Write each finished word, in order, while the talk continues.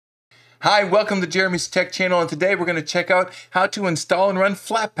Hi, welcome to Jeremy's Tech Channel, and today we're going to check out how to install and run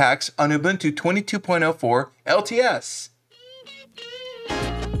Flatpaks on Ubuntu 22.04 LTS.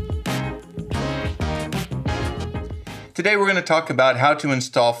 Today we're going to talk about how to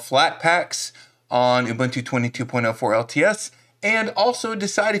install Flatpaks on Ubuntu 22.04 LTS and also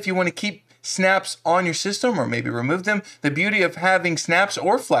decide if you want to keep snaps on your system or maybe remove them. The beauty of having snaps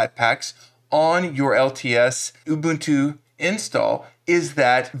or Flatpaks on your LTS Ubuntu install is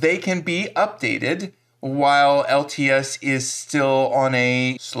that they can be updated while LTS is still on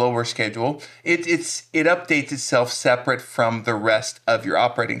a slower schedule. It updates itself separate from the rest of your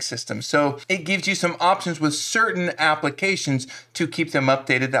operating system. So it gives you some options with certain applications to keep them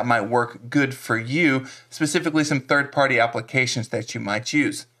updated that might work good for you, specifically some third-party applications that you might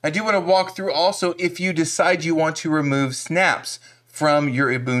use. I do want to walk through also if you decide you want to remove snaps from your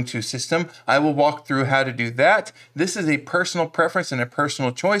Ubuntu system. I will walk through how to do that. This is a personal preference and a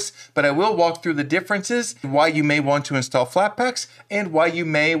personal choice, but I will walk through the differences, why you may want to install Flatpaks, and why you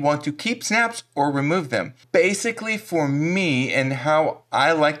may want to keep snaps or remove them. Basically, for me and how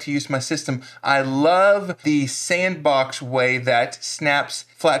I like to use my system, I love the sandbox way that snaps,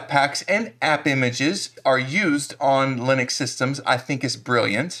 Flatpaks, and app images are used on Linux systems. I think is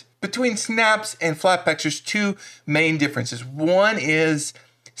brilliant. Between snaps and Flatpaks, there's two main differences. One is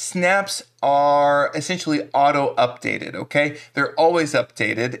snaps are essentially auto-updated, okay? They're always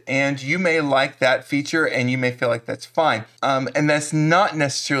updated, and you may like that feature, and you may feel like that's fine. And that's not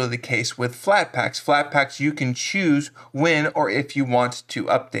necessarily the case with Flatpaks. Flatpaks, you can choose when or if you want to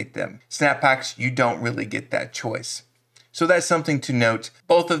update them. Snappaks, you don't really get that choice. So that's something to note.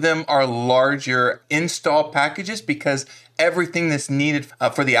 Both of them are larger install packages because everything that's needed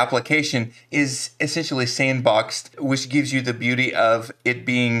for the application is essentially sandboxed, which gives you the beauty of it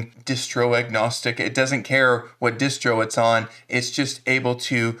being distro agnostic. It doesn't care what distro it's on. It's just able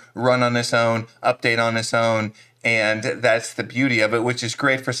to run on its own, update on its own, and that's the beauty of it, which is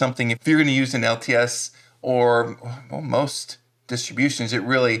great for something if you're going to use an LTS or most distributions. It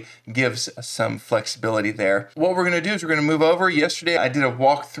really gives some flexibility there. What we're going to do is we're going to move over. Yesterday, I did a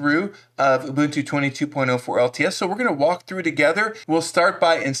walkthrough of Ubuntu 22.04 LTS. So we're going to walk through together. We'll start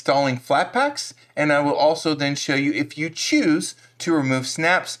by installing Flatpaks, and I will also then show you if you choose to remove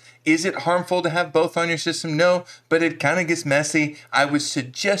snaps. Is it harmful to have both on your system? No, but it kind of gets messy. I would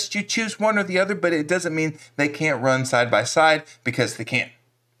suggest you choose one or the other, but it doesn't mean they can't run side by side because they can.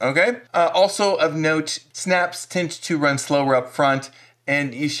 Okay. Also of note, snaps tend to run slower up front,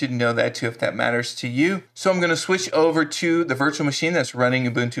 and you should know that too if that matters to you. So I'm going to switch over to the virtual machine that's running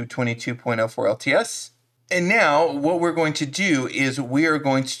Ubuntu 22.04 LTS. And now what we're going to do is we are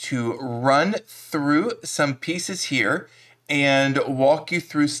going to run through some pieces here and walk you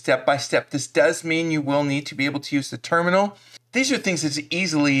through step by step. This does mean you will need to be able to use the terminal. These are things that's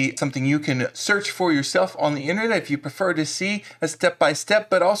easily something you can search for yourself on the internet if you prefer to see a step-by-step,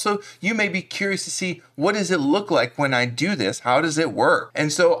 but also you may be curious to see what does it look like when I do this? How does it work?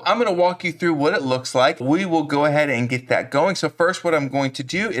 And so I'm going to walk you through what it looks like. We will go ahead and get that going. So first what I'm going to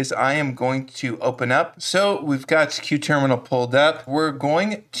do is I am going to open up. So we've got QTerminal pulled up. We're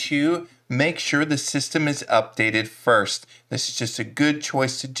going to make sure the system is updated first. This is just a good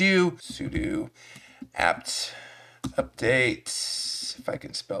choice to do. Sudo apt update, if I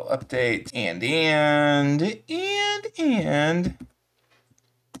can spell update, and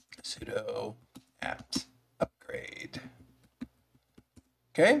sudo apt upgrade.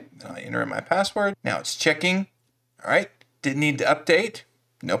 Okay, then I enter in my password. Now it's checking. All right, didn't need to update,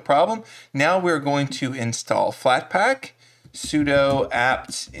 no problem. Now we're going to install Flatpak. Sudo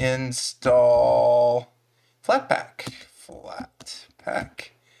apt install Flatpak.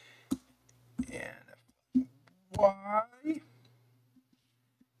 And why?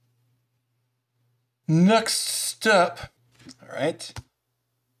 Next step. All right.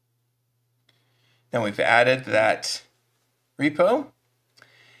 Now we've added that repo.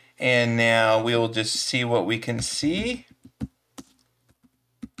 And now we will just see what we can see.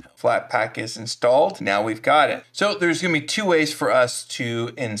 Flatpak is installed. Now we've got it. So there's going to be two ways for us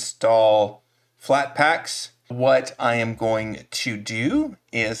to install Flatpaks. What I am going to do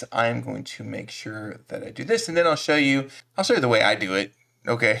is I'm going to make sure that I do this, and then I'll show you the way I do it.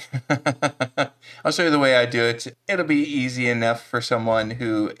 Okay. I'll show you the way I do it. It'll be easy enough for someone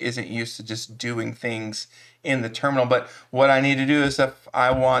who isn't used to just doing things in the terminal. But what I need to do is if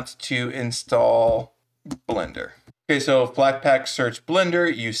I want to install Blender. Okay, so Flatpak search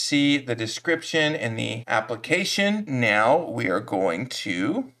Blender, you see the description and the application. Now we are going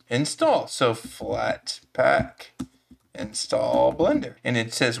to install. So Flatpak install Blender. And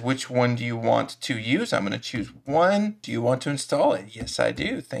it says, which one do you want to use? I'm going to choose one. Do you want to install it? Yes, I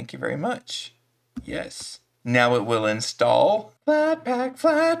do. Thank you very much. Yes. Now it will install Flatpak,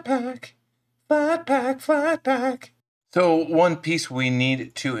 Flatpak, Flatpak, Flatpak. So one piece we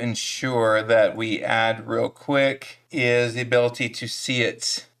need to ensure that we add real quick is the ability to see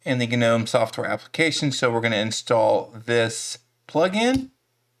it in the GNOME software application. So we're going to install this plugin.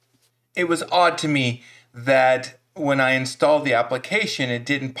 It was odd to me that when I installed the application, it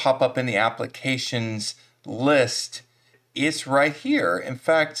didn't pop up in the applications list. It's right here. In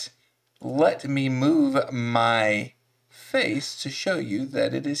fact, let me move my face to show you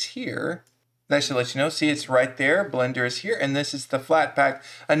that it is here. That should let you know. See, it's right there. Blender is here, and this is the Flatpak.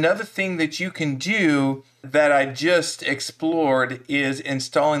 Another thing that you can do that I just explored is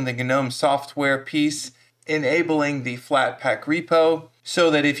installing the GNOME software piece, enabling the Flatpak repo,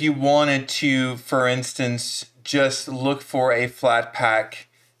 so that if you wanted to, for instance, just look for a Flatpak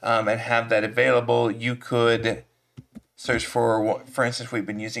and have that available, you could search for instance, we've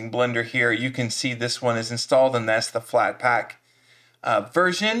been using Blender here. You can see this one is installed, and that's the Flatpak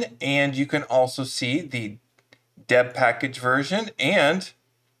version, and you can also see the deb package version, and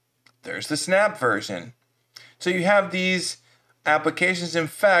there's the snap version. So you have these applications. In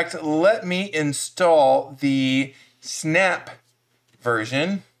fact, let me install the snap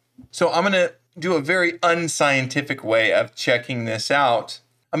version. So I'm going to do a very unscientific way of checking this out.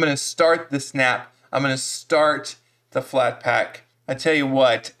 I'm going to start the snap. I'm going to start the Flatpak. I tell you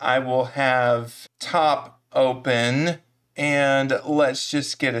what, I will have top open, and let's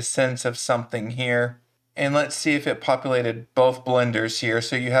just get a sense of something here. And let's see if it populated both blenders here.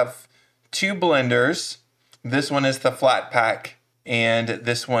 So you have two blenders. This one is the Flatpak, and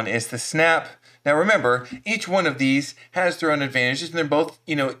this one is the snap. Now remember, each one of these has their own advantages, and they're both,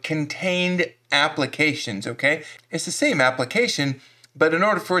 contained applications, okay? It's the same application, but in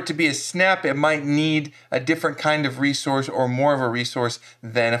order for it to be a snap, it might need a different kind of resource or more of a resource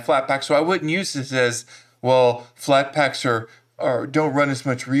than a Flatpak. So I wouldn't use this as, well, Flatpaks don't run as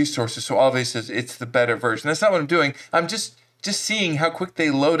much resources, so obviously it's the better version. That's not what I'm doing. I'm just seeing how quick they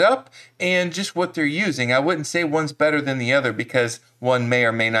load up and just what they're using. I wouldn't say one's better than the other because one may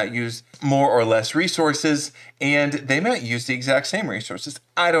or may not use more or less resources, and they might use the exact same resources.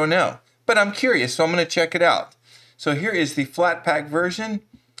 I don't know, but I'm curious, so I'm going to check it out. So here is the Flatpak version.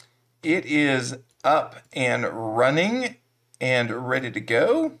 It is up and running and ready to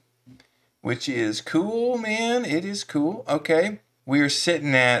go, which is cool, man. It is cool. Okay. We are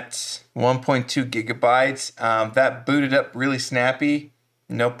sitting at 1.2 gigabytes. That booted up really snappy.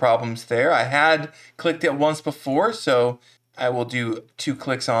 No problems there. I had clicked it once before, so I will do 2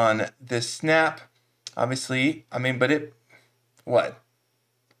 clicks on this snap. Obviously, but what?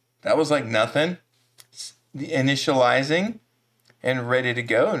 That was like nothing. It's the initializing and ready to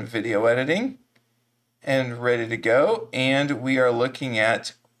go, and video editing and ready to go. And we are looking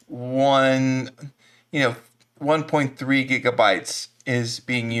at 1.3 gigabytes is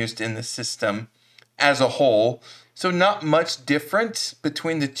being used in the system as a whole. So not much difference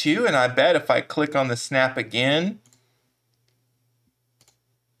between the two. And I bet if I click on the snap again,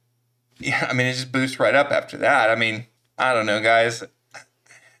 it just boosts right up after that. I don't know, guys.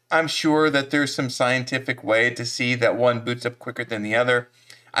 I'm sure that there's some scientific way to see that one boots up quicker than the other.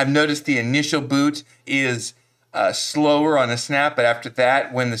 I've noticed the initial boot is slower on a snap, but after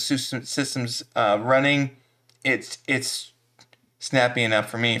that, when the system's running, it's snappy enough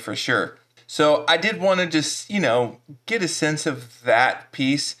for me for sure. So I did want to just get a sense of that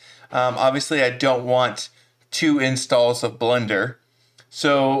piece. Obviously, I don't want 2 installs of Blender.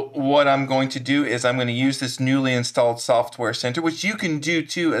 So what I'm going to do is I'm going to use this newly installed Software Center, which you can do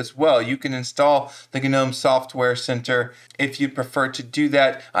too as well. You can install the GNOME Software Center if you prefer to do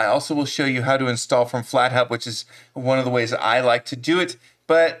that. I also will show you how to install from FlatHub, which is one of the ways I like to do it.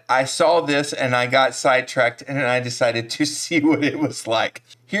 But I saw this and I got sidetracked and I decided to see what it was like.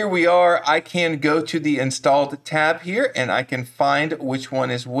 Here we are. I can go to the installed tab here and I can find which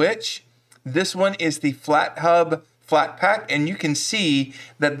one is which. This one is the Flatpak, and you can see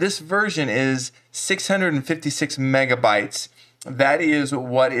that this version is 656 megabytes. That is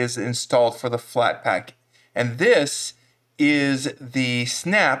what is installed for the Flatpak. And this is the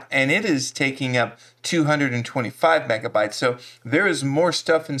snap, and it is taking up 225 megabytes. So there is more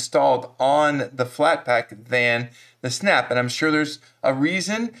stuff installed on the Flatpak than the snap, and I'm sure there's a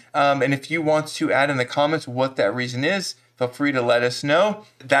reason. And if you want to add in the comments what that reason is, feel free to let us know.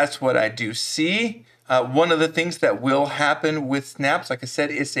 That's what I do see. One of the things that will happen with snaps, like I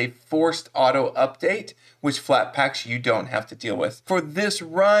said, is a forced auto update, which Flatpaks you don't have to deal with. For this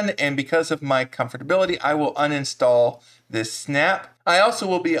run, and because of my comfortability, I will uninstall this snap. I also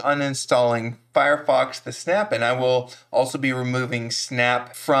will be uninstalling Firefox, the snap, and I will also be removing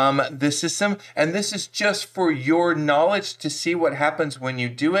snap from the system. And this is just for your knowledge to see what happens when you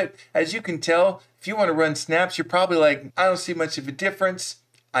do it. As you can tell, if you want to run snaps, you're probably like, I don't see much of a difference.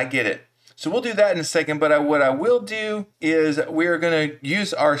 I get it. So we'll do that in a second, but what I will do is we're going to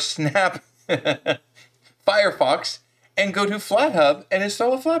use our snap Firefox and go to FlatHub and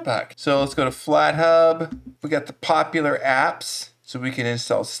install a Flatpak. So let's go to FlatHub. We got the popular apps. So we can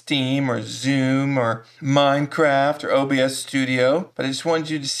install Steam or Zoom or Minecraft or OBS Studio. But I just wanted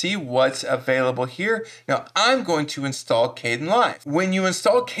you to see what's available here. Now I'm going to install Kdenlive. When you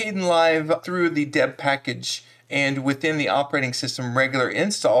install Kdenlive through the deb package and within the operating system regular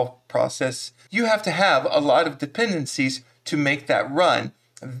install process, you have to have a lot of dependencies to make that run.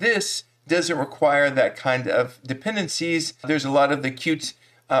 This doesn't require that kind of dependencies. There's a lot of the Qt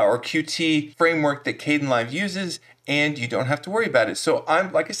or Qt framework that Kdenlive uses, and you don't have to worry about it. So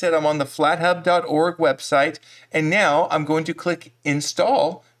like I said, I'm on the flathub.org website, and now I'm going to click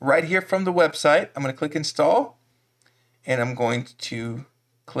install right here from the website. I'm going to click install, and I'm going to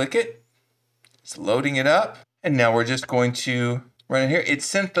click it. It's loading it up, and now we're just going to run it here. It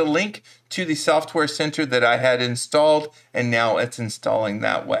sent the link to the software center that I had installed, and now it's installing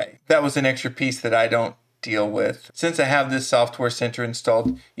that way. That was an extra piece that I don't deal with. Since I have this software center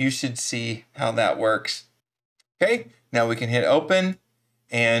installed, you should see how that works. Okay, now we can hit open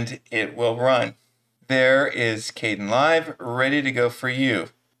and it will run. There is Kdenlive ready to go for you.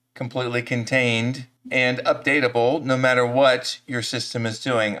 Completely contained and updatable no matter what your system is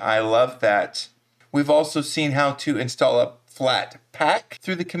doing. I love that. We've also seen how to install a Flatpak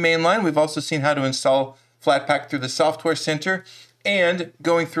through the command line. We've also seen how to install Flatpak through the software center and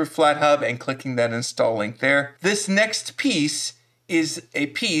going through FlatHub and clicking that install link there. This next piece is a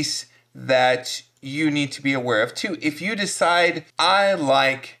piece that you need to be aware of too. If you decide I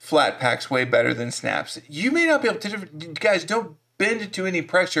like Flatpaks way better than snaps, you may not be able to, guys, don't bend it to any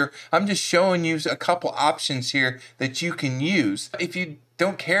pressure. I'm just showing you a couple options here that you can use. If you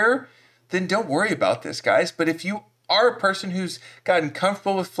don't care, then don't worry about this, guys. But if you are a person who's gotten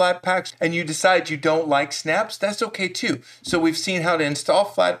comfortable with Flatpaks and you decide you don't like snaps, that's okay too. So we've seen how to install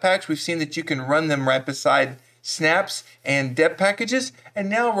Flatpaks. We've seen that you can run them right beside snaps and deb packages. And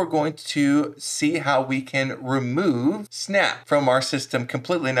now we're going to see how we can remove snap from our system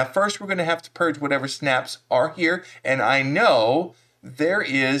completely. Now, first we're going to have to purge whatever snaps are here. And I know there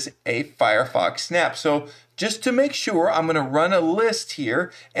is a Firefox snap. So just to make sure, I'm going to run a list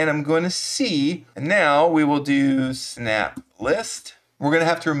here and I'm going to see. And now we will do snap list. We're going to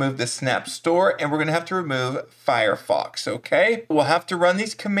have to remove the snap store and we're going to have to remove Firefox. Okay, we'll have to run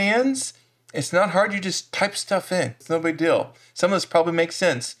these commands. It's not hard. You just type stuff in. It's no big deal. Some of this probably makes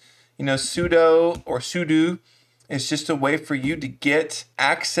sense. You know, sudo or sudo is just a way for you to get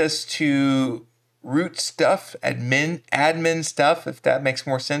access to root stuff, admin stuff, if that makes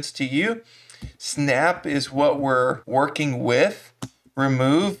more sense to you. Snap is what we're working with.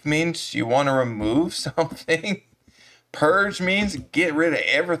 Remove means you want to remove something. Purge means get rid of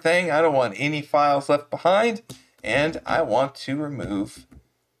everything. I don't want any files left behind. And I want to remove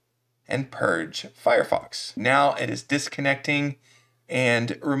and purge Firefox. Now it is disconnecting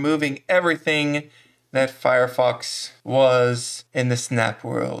and removing everything that Firefox was in the snap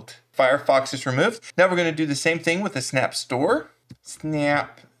world. Firefox is removed. Now we're going to do the same thing with the snap store.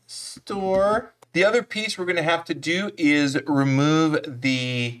 Snap store. The other piece we're going to have to do is remove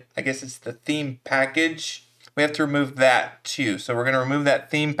the, I guess it's the theme package. We have to remove that too. So we're going to remove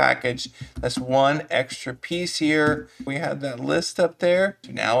that theme package. That's one extra piece here. We had that list up there.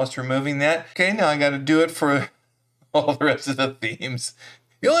 So now it's removing that. Okay, now I got to do it for all the rest of the themes.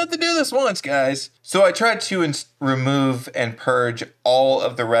 You'll have to do this once, guys. So I tried to remove and purge all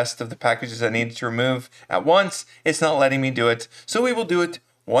of the rest of the packages I needed to remove at once. It's not letting me do it. So we will do it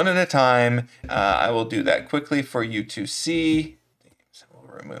one at a time. I will do that quickly for you to see. So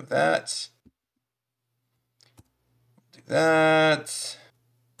we'll remove that. Do that.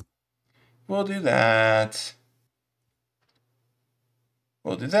 We'll do that.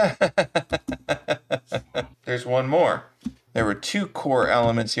 We'll do that. There's one more. There were two core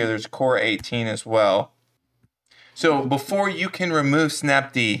elements here. There's core 18 as well. So before you can remove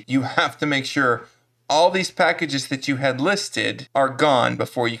snapd, you have to make sure all these packages that you had listed are gone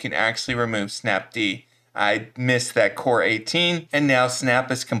before you can actually remove snapd. I missed that core 18, and now snap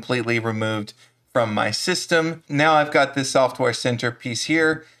is completely removed from my system. Now I've got this software center piece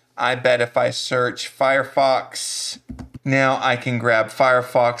here. I bet if I search Firefox, now I can grab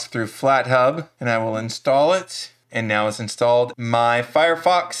Firefox through FlatHub and I will install it. And now it's installed. My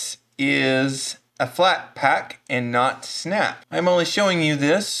Firefox is a Flatpak and not Snap. I'm only showing you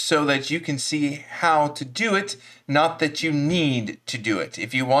this so that you can see how to do it, not that you need to do it.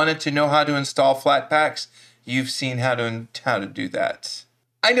 If you wanted to know how to install Flatpaks, you've seen how to do that.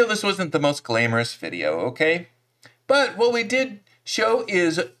 I know this wasn't the most glamorous video, okay? But what we did show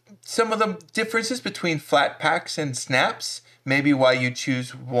is some of the differences between Flatpaks and Snaps, maybe why you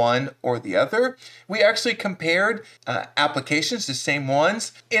choose one or the other. We actually compared applications, the same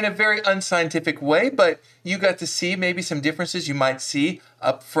ones, in a very unscientific way, but you got to see maybe some differences you might see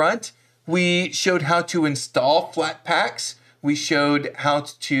up front. We showed how to install Flatpaks. We showed how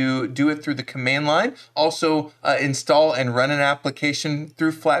to do it through the command line. Also install and run an application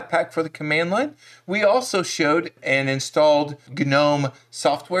through Flatpak for the command line. We also showed and installed GNOME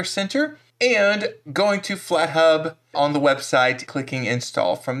Software Center and going to FlatHub on the website, clicking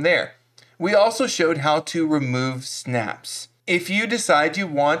install from there. We also showed how to remove snaps. If you decide you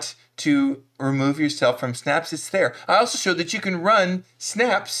want to remove yourself from snaps, it's there. I also showed that you can run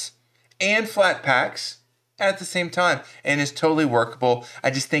snaps and Flatpaks at the same time, and it's totally workable. I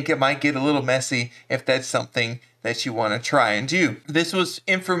just think it might get a little messy if that's something that you want to try and do. This was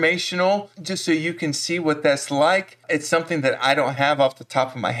informational, just so you can see what that's like. It's something that I don't have off the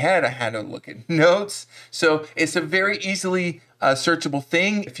top of my head. I had to look at notes. So it's a very easily searchable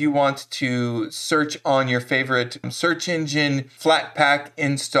thing. If you want to search on your favorite search engine, Flatpak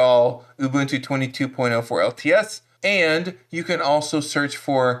install Ubuntu 22.04 LTS, and you can also search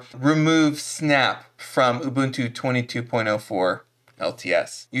for remove snap from Ubuntu 22.04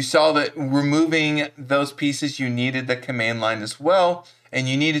 LTS. You saw that removing those pieces, you needed the command line as well, and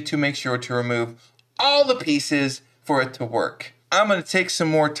you needed to make sure to remove all the pieces for it to work. I'm going to take some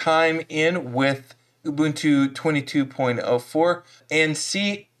more time in with Ubuntu 22.04 and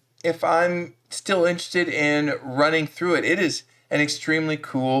see if I'm still interested in running through it. It is an extremely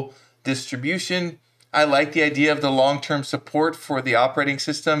cool distribution. I like the idea of the long-term support for the operating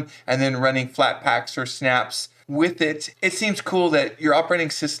system and then running Flatpaks or snaps with it. It seems cool that your operating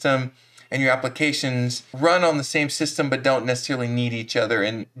system and your applications run on the same system but don't necessarily need each other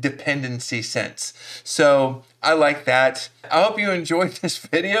in dependency sense. So I like that. I hope you enjoyed this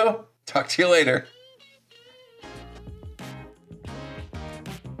video. Talk to you later.